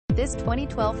This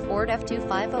 2012 Ford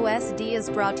F-250SD is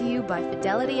brought to you by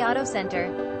Fidelity Auto Center.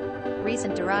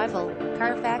 Recent arrival,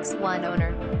 Carfax One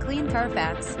owner, clean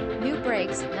Carfax, new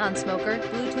brakes, non-smoker,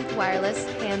 Bluetooth wireless,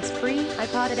 hands-free,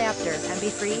 iPod adapter,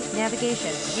 MP3,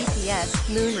 navigation, GPS,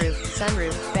 moonroof,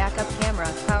 sunroof, backup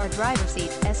camera, power driver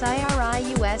seat,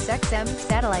 SIRIUS XM,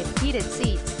 satellite, heated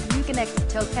seats, Uconnect,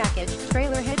 tow package,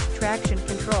 trailer hitch, traction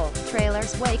control, trailer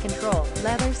sway control,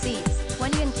 leather seats,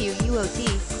 20 and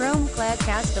QUOT, chrome-clad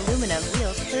cast aluminum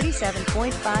wheels,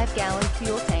 37.5-gallon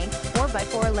fuel tank,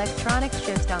 4x4 electronic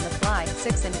shift on the fly,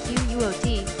 6 and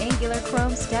QUOT, angular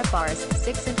chrome step bars,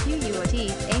 6 and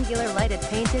QUOT, angular lighted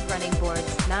painted running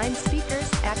boards, 9 speakers,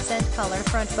 accent color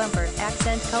front bumper,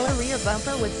 accent color rear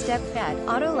bumper with step pad,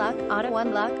 auto lock, auto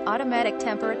unlock, automatic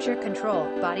temperature control,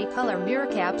 body color mirror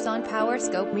caps on power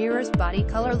scope mirrors, body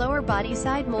color lower body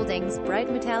side moldings, bright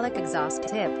metallic exhaust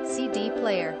tip, CD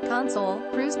player, console,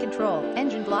 cruise control,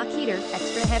 engine block heater,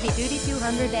 extra heavy duty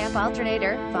 200 amp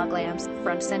alternator, fog lamps,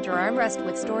 front center armrest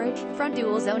with storage, front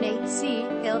dual zone AC,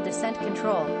 hill descent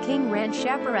control, King Ranch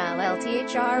Chaparral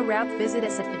LTHR wrap. Visit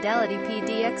us at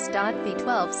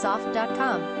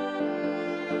fidelitypdx.v12soft.com.